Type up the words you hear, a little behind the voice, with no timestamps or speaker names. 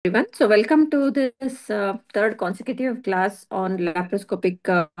everyone. So, welcome to this third consecutive class on laparoscopic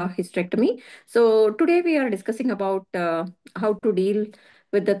hysterectomy. So, today we are discussing about how to deal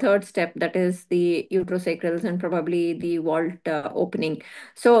with the third step, that is the uterosacrals and probably the vault opening.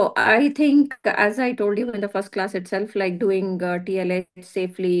 So, I think, as I told you in the first class itself, like doing TLH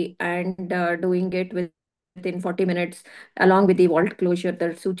safely and doing it within 40 minutes along with the vault closure, the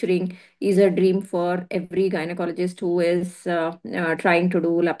suturing is a dream for every gynecologist who is trying to do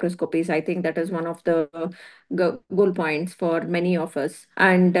laparoscopies. I think that is one of the goal points for many of us.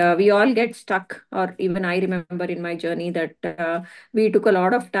 And we all get stuck, or even I remember in my journey that we took a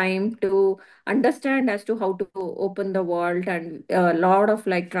lot of time to understand as to how to open the vault, and a lot of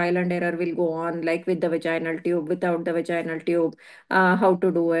like trial and error will go on, like with the vaginal tube, without the vaginal tube, how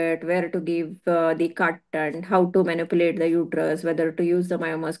to do it, where to give the cut, and how to manipulate the uterus, whether to use the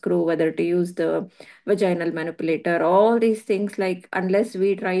myoma screw, whether to use the vaginal manipulator. All these things, like unless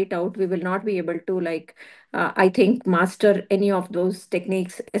we try it out, we will not be able to I think master any of those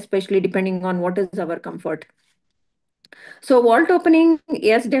techniques, especially depending on what is our comfort. So vault opening,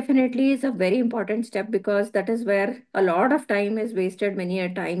 yes, definitely is a very important step because that is where a lot of time is wasted many a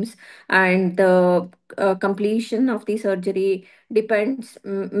times, and the completion of the surgery depends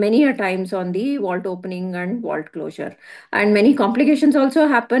many a times on the vault opening and vault closure, and many complications also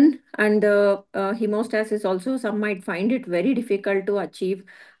happen, and the hemostasis also some might find it very difficult to achieve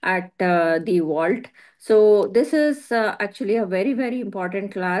at the vault. So this is actually a very, very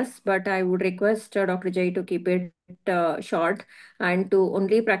important class, but I would request Dr. Jay to keep it short and to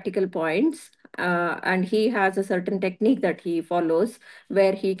only practical points. And he has a certain technique that he follows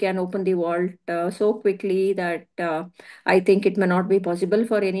where he can open the vault so quickly that I think it may not be possible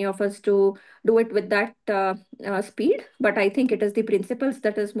for any of us to do it with that speed. But I think it is the principles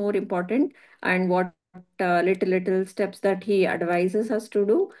that is more important, and what little steps that he advises us to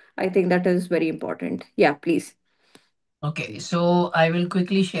do. I think that is very important. Yeah, please. Okay, so I will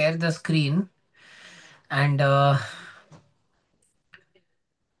quickly share the screen and I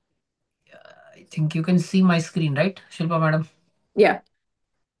think you can see my screen, right, Shilpa madam? Yeah.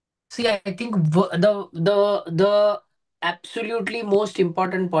 See, I think the absolutely most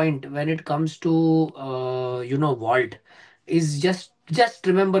important point when it comes to vault is just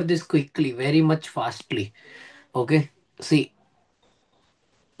remember this quickly, very much fastly. Okay, see,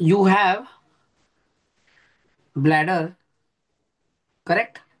 you have bladder,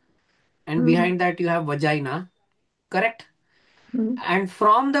 correct, and Mm, behind that you have vagina, correct. mm, And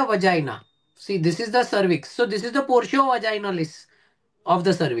from the vagina, see, this is the cervix. So this is the portio vaginalis of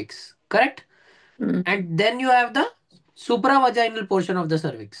the cervix, correct? mm, And then you have the supravaginal portion of the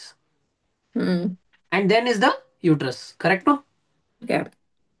cervix. mm. And then is the uterus, correct? No? Yeah.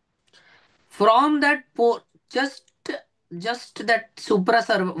 From that just just that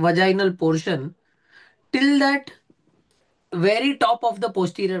supravaginal portion till that very top of the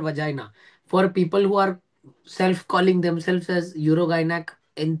posterior vagina, for people who are self calling themselves as urogynec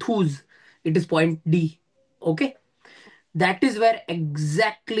enthuse, it is point D. Okay, that is where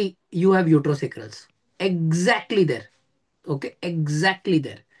exactly you have uterosacrals. Exactly there. Okay, exactly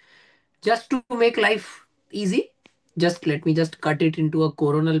there. Just to make life easy, just let me just cut it into a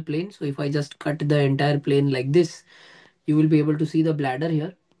coronal plane. So if I just cut the entire plane like this, you will be able to see the bladder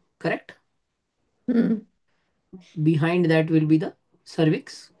here, correct? Mm. Behind that will be the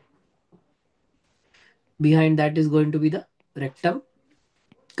cervix. Behind that is going to be the rectum,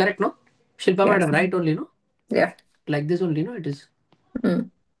 correct? No, Shilpa Yes. madam, right? Only, no, Yeah. like this only, no, it is. Mm.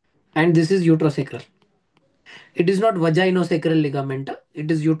 And this is uterosacral. It is not vaginosacral ligament,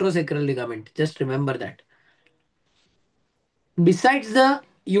 it is uterosacral ligament. Just remember that. Besides the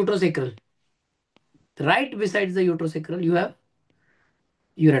uterosacral, right besides the uterosacral, you have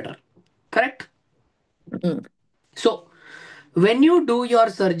ureter. Correct? Mm. So, when you do your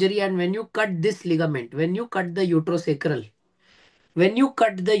surgery and when you cut this ligament, when you cut the uterosacral, when you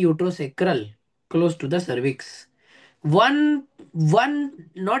cut the uterosacral close to the cervix, one,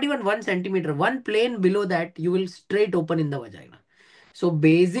 not even 1 centimeter, one plane below that, you will straight open in the vagina. So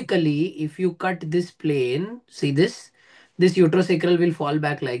basically, if you cut this plane, see this uterosacral will fall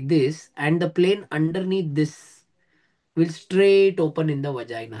back like this, and the plane underneath this will straight open in the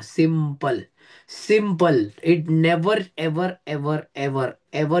vagina. Simple. Simple. It never, ever, ever, ever,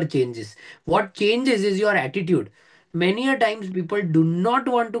 ever changes. What changes is your attitude. Many a times people do not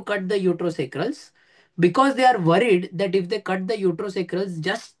want to cut the uterosacrals because they are worried that if they cut the uterosacrals,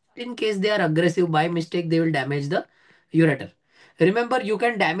 just in case they are aggressive by mistake, they will damage the ureter. Remember, you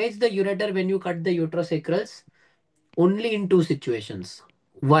can damage the ureter when you cut the uterosacrals only in two situations.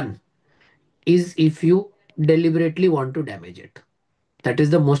 One is if you deliberately want to damage it. That is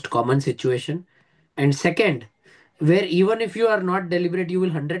the most common situation. And second, where even if you are not deliberate, you will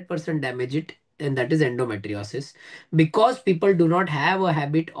 100% damage it, and that is endometriosis, because people do not have a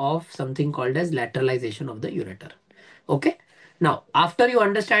habit of something called as lateralization of the ureter. Okay. Now, after you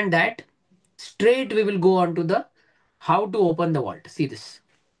understand that, straight we will go on to the how to open the vault. See this.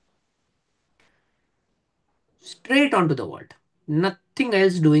 Straight onto the vault. Nothing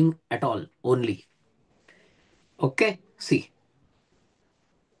else doing at all. Only. Okay. See.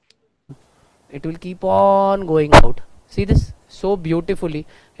 It will keep on going out. See this so beautifully.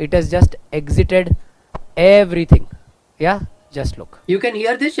 It has just exited everything. Yeah, just look. You can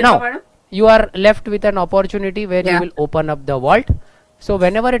hear this, Shilpa Now madam? you are left with an opportunity where you Yeah. will open up the vault. So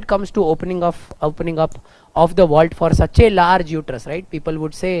whenever it comes to opening up of the vault for such a large uterus, right? People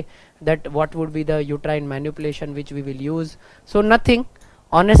would say that what would be the uterine manipulation which we will use. So nothing.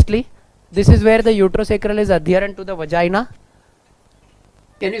 Honestly, this is where the uterosacral is adherent to the vagina.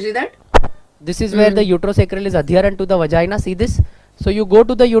 Can you see that? This is where the uterosacral is adherent to the vagina. See this. So you go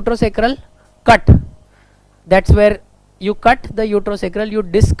to the uterosacral, cut. That's where you cut the uterosacral. You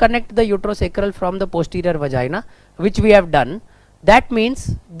disconnect the uterosacral from the posterior vagina, which we have done. That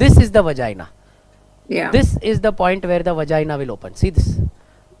means this is the vagina. Yeah. This is the point where the vagina will open. See this.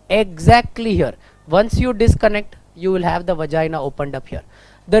 Exactly here. Once you disconnect, you will have the vagina opened up here.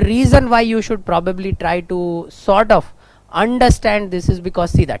 The reason why you should probably try to sort of understand this is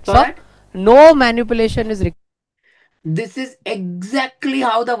because see that. So So that no manipulation is required. this is exactly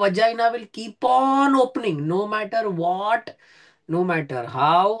how the vagina will keep on opening, no matter what, no matter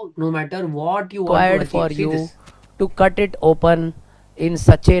how, no matter what you want to Required for achieve. See you this. to cut it open in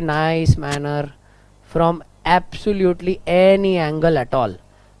such a nice manner from absolutely any angle at all.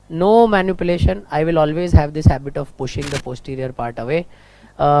 No manipulation. I will always have this habit of pushing the posterior part away.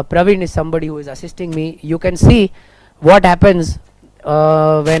 Praveen is somebody who is assisting me. You can see what happens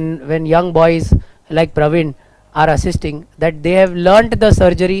when young boys like Praveen are assisting, that they have learnt the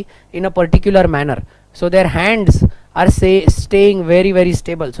surgery in a particular manner, so their hands are staying very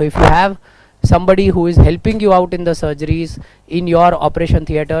stable. So if you have somebody who is helping you out in the surgeries in your operation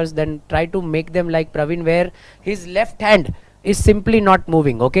theaters, then try to make them like Praveen, where his left hand is simply not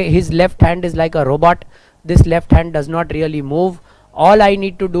moving. Okay, his left hand is like a robot. This left hand does not really move. All I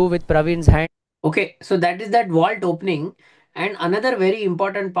need to do with Praveen's hand. Okay, so that is that vault opening. And another very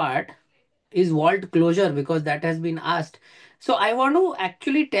important part is vault closure, because that has been asked. So I want to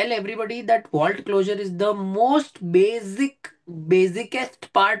actually tell everybody that vault closure is the most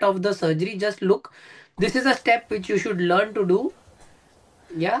basicest part of the surgery. Just look, this is a step which you should learn to do.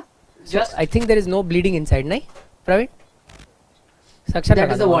 Yeah, So I just think there is no bleeding inside, nahi, Praveen? Suction that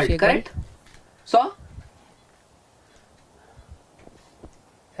लगा is दो the मौसी vault, एक बारी. correct? So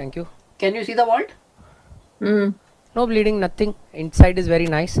Thank you. can you see the vault? Mm. No bleeding, nothing. Inside is very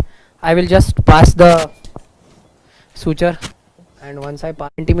nice. I will just pass the suture, and once I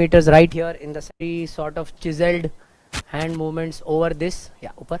pass centimeters right here in the sort of chiseled hand movements over this.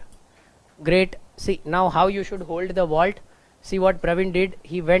 Yeah, upper. Great. See now how you should hold the vault. See what Praveen did.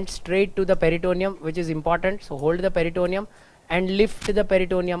 He went straight to the peritoneum, which is important. So hold the peritoneum and lift the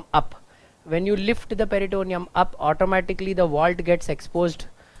peritoneum up. When you lift the peritoneum up, automatically the vault gets exposed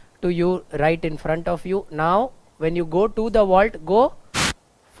to you right in front of you. Now when you go to the vault, go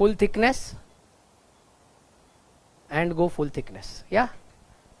full thickness and go full thickness. Yeah,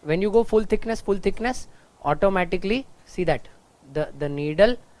 when you go full thickness, automatically see that the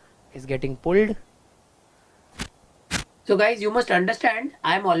needle is getting pulled. So guys, you must understand,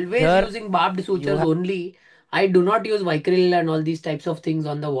 I am always Here using barbed you sutures only. I do not use Vicryl and all these types of things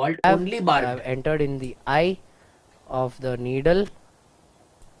on the vault, only have barbed. entered in the eye of the needle.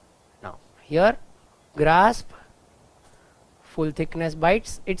 Now here grasp full thickness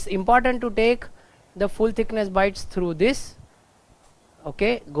bites. It's important to take the full thickness bites through this.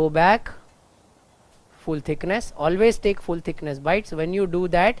 Okay, go back, full thickness. Always take full thickness bites. When you do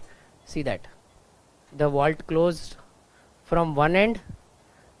that, see that the vault closed from one end,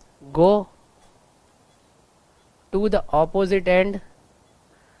 go to the opposite end,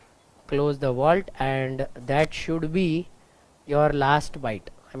 close the vault, and that should be your last bite.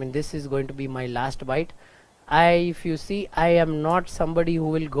 I mean, this is going to be my last bite. If you see, I am not somebody who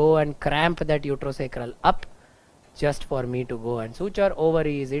will go and cramp that uterosacral up just for me to go and suture.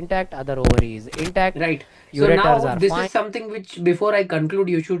 Ovary is intact, other ovary is intact, Right. So ureters now are this fine. is something which before I conclude,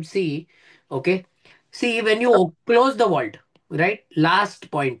 you should see. Okay. See, when you close the vault, right? Last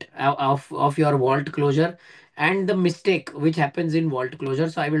point of your vault closure and the mistake which happens in vault closure.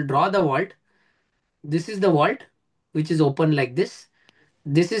 So I will draw the vault. This is the vault, which is open like this.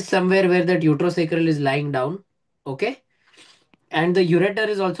 This is somewhere where that uterosacral is lying down. Okay. and the ureter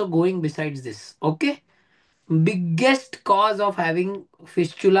is also going besides this. Okay. Biggest cause of having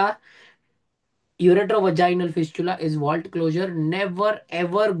fistula, ureterovaginal fistula, is vault closure. Never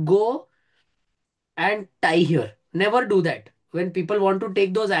ever go and tie here. Never do that. When people want to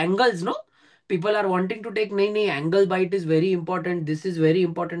take those angles, no, people are wanting to take, nahi, nahi, angle bite is very important. This is very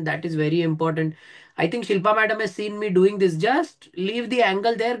important. That is very important. I think Shilpa madam has seen me doing this. Just leave the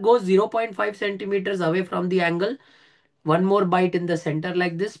angle there, go 0.5 centimeters away from the angle. One more bite in the center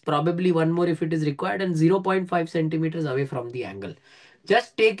like this, probably one more if it is required, and 0.5 centimeters away from the angle.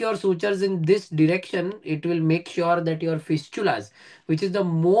 Just take your sutures in this direction. It will make sure that your fistulas, which is the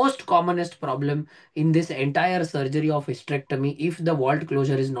most commonest problem in this entire surgery of hysterectomy, if the vault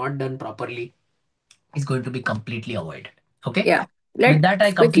closure is not done properly, is going to be completely avoided. Okay. Yeah. With that, I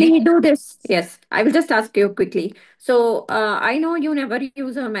Let's complete. quickly do this. Yes, I will just ask you quickly. So, I know you never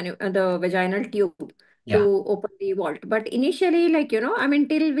use the vaginal tube Yeah. to open the vault, but initially, like, I mean,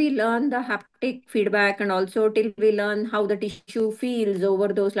 till we learn the haptic feedback and also till we learn how the tissue feels over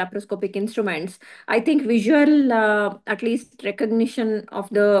those laparoscopic instruments, I think visual, at least recognition of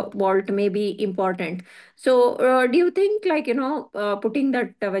the vault may be important. So, do you think, like, putting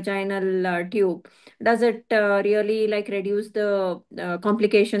that vaginal tube, does it really like reduce the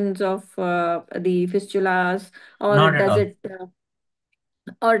complications of the fistulas, or Not at does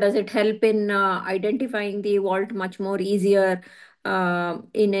all. it help in identifying the vault much more easier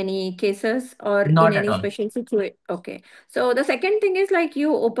in any cases or in Not at any all. special situation? Okay. So the second thing is like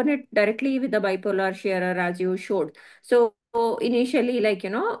you open it directly with the bipolar shearer as you showed. So initially, like,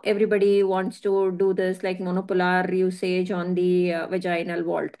 everybody wants to do this like monopolar usage on the vaginal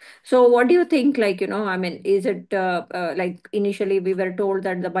vault. So what do you think, like, I mean, is it like initially we were told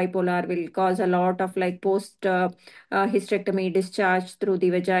that the bipolar will cause a lot of like post hysterectomy discharge through the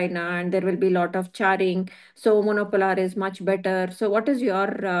vagina and there will be a lot of charring. So monopolar is much better. So what is your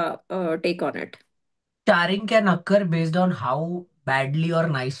take on it? Charring can occur based on how badly or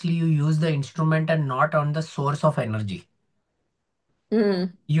nicely you use the instrument and not on the source of energy.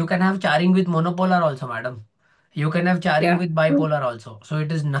 Mm, You can have charring with monopolar also, madam. You can have charring yeah. with True. bipolar also. So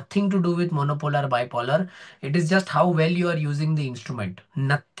it is nothing to do with monopolar, bipolar. It is just how well you are using the instrument.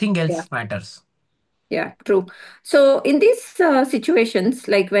 Nothing Yeah. else matters. Yeah, true. So in these situations,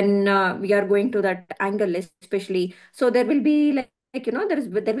 like when we are going to that angle, especially, so there will be like,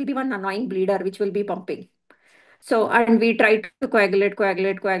 there will be one annoying bleeder which will be pumping. So, and we try to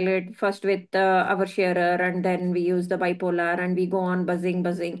coagulate first with our shearer, and then we use the bipolar, and we go on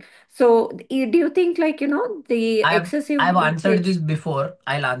buzzing. So, do you think, like, the I've excessive I've answered usage? this before.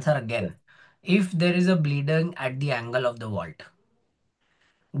 I'll answer again. If there is a bleeding at the angle of the vault,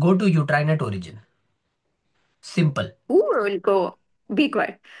 go to uterine at origin. Simple. Who will go? Be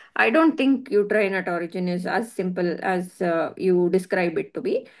quiet. I don't think uterine at origin is as simple as you describe it to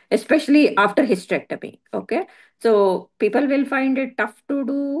be, especially after hysterectomy. Okay. So people will find it tough to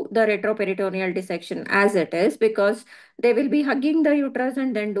do the retroperitoneal dissection as it is because they will be hugging the uterus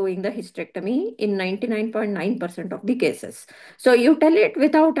and then doing the hysterectomy in 99.9% of the cases. So you tell it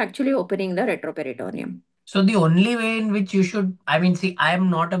without actually opening the retroperitoneum. So the only way in which you should, I mean, see, I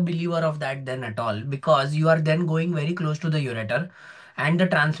am not a believer of that then at all, because you are then going very close to the ureter and the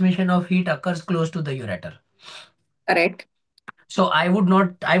transmission of heat occurs close to the ureter. Correct. So I would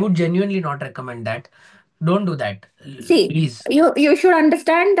not, I would genuinely not recommend that. Don't do that. See, Please. you should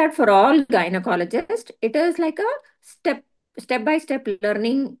understand that for all gynecologists, it is like a step by step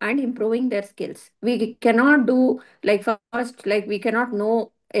learning and improving their skills. We cannot do like first, like we cannot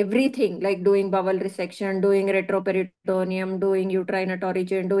know everything, like doing bowel resection, doing retroperitoneum, doing uterine at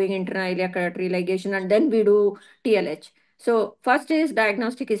origin, doing internal iliac ligation, and then we do TLH. So first is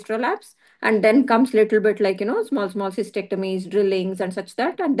diagnostic hysterolabs, and then comes little bit like small cystectomies, drillings, and such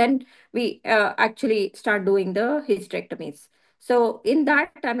that, and then we actually start doing the hysterectomies. So in that,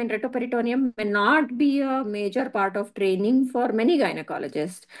 I mean, retroperitoneum may not be a major part of training for many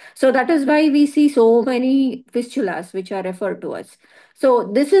gynecologists. So that is why we see so many fistulas which are referred to us.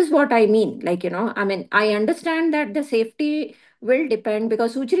 So this is what I mean. Like, I mean, I understand that the safety will depend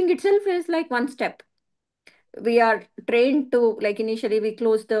because suturing itself is like one step. We are trained to, like, initially we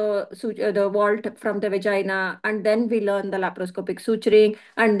close the vault from the vagina, and then we learn the laparoscopic suturing,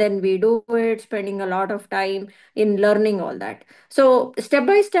 and then we do it, spending a lot of time in learning all that. So step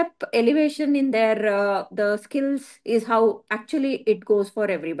by step elevation in their the skills is how actually it goes for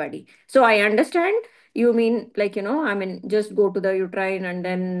everybody. So I understand you mean, like, I mean, just go to the uterine and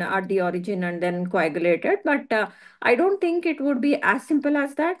then at the origin and then coagulate it, but I don't think it would be as simple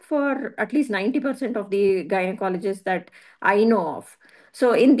as that for at least 90% of the gynecologists that I know of.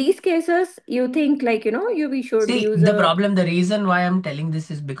 So in these cases, you think like, we should See, use the a, problem, the reason why I'm telling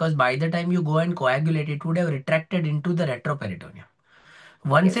this is because by the time you go and coagulate, it would have retracted into the retroperitoneum.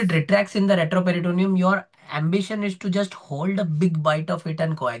 Once it yes. retracts in the retroperitoneum, your ambition is to just hold a big bite of it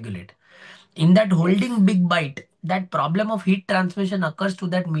and coagulate. In that Yes. holding big bite, that problem of heat transmission occurs to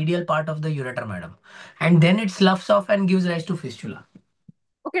that medial part of the ureter, madam. And then it sloughs off and gives rise to fistula.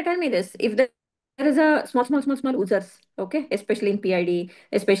 Okay, tell me this. If there is a small oozers, okay, especially in PID,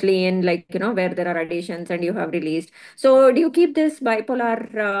 especially in like, where there are additions and you have released. So do you keep this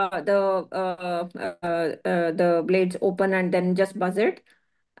bipolar, the blades open and then just buzz it?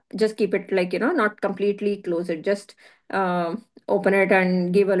 Just keep it like, not completely close it. Just open it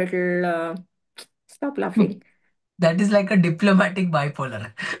and give a little, stop laughing. That is like a diplomatic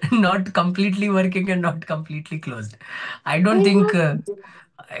bipolar, not completely working and not completely closed. I don't Why think not?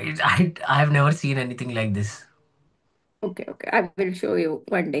 I have never seen anything like this. Okay, okay. I will show you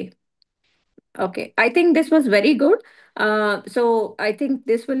one day. Okay, I think this was very good. So I think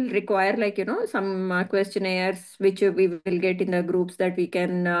this will require like, some questionnaires which we will get in the groups that we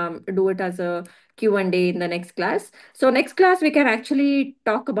can do it as a Q&A in the next class. So next class we can actually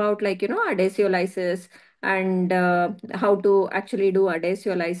talk about like, adhesiolysis and how to actually do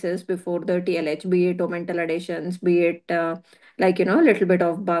adhesiolysis before the TLH, be it omental adhesions, be it like, a little bit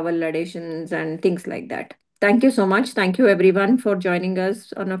of bowel adhesions and things like that. Thank you so much. Thank you everyone for joining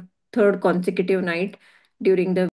us on a third consecutive night during the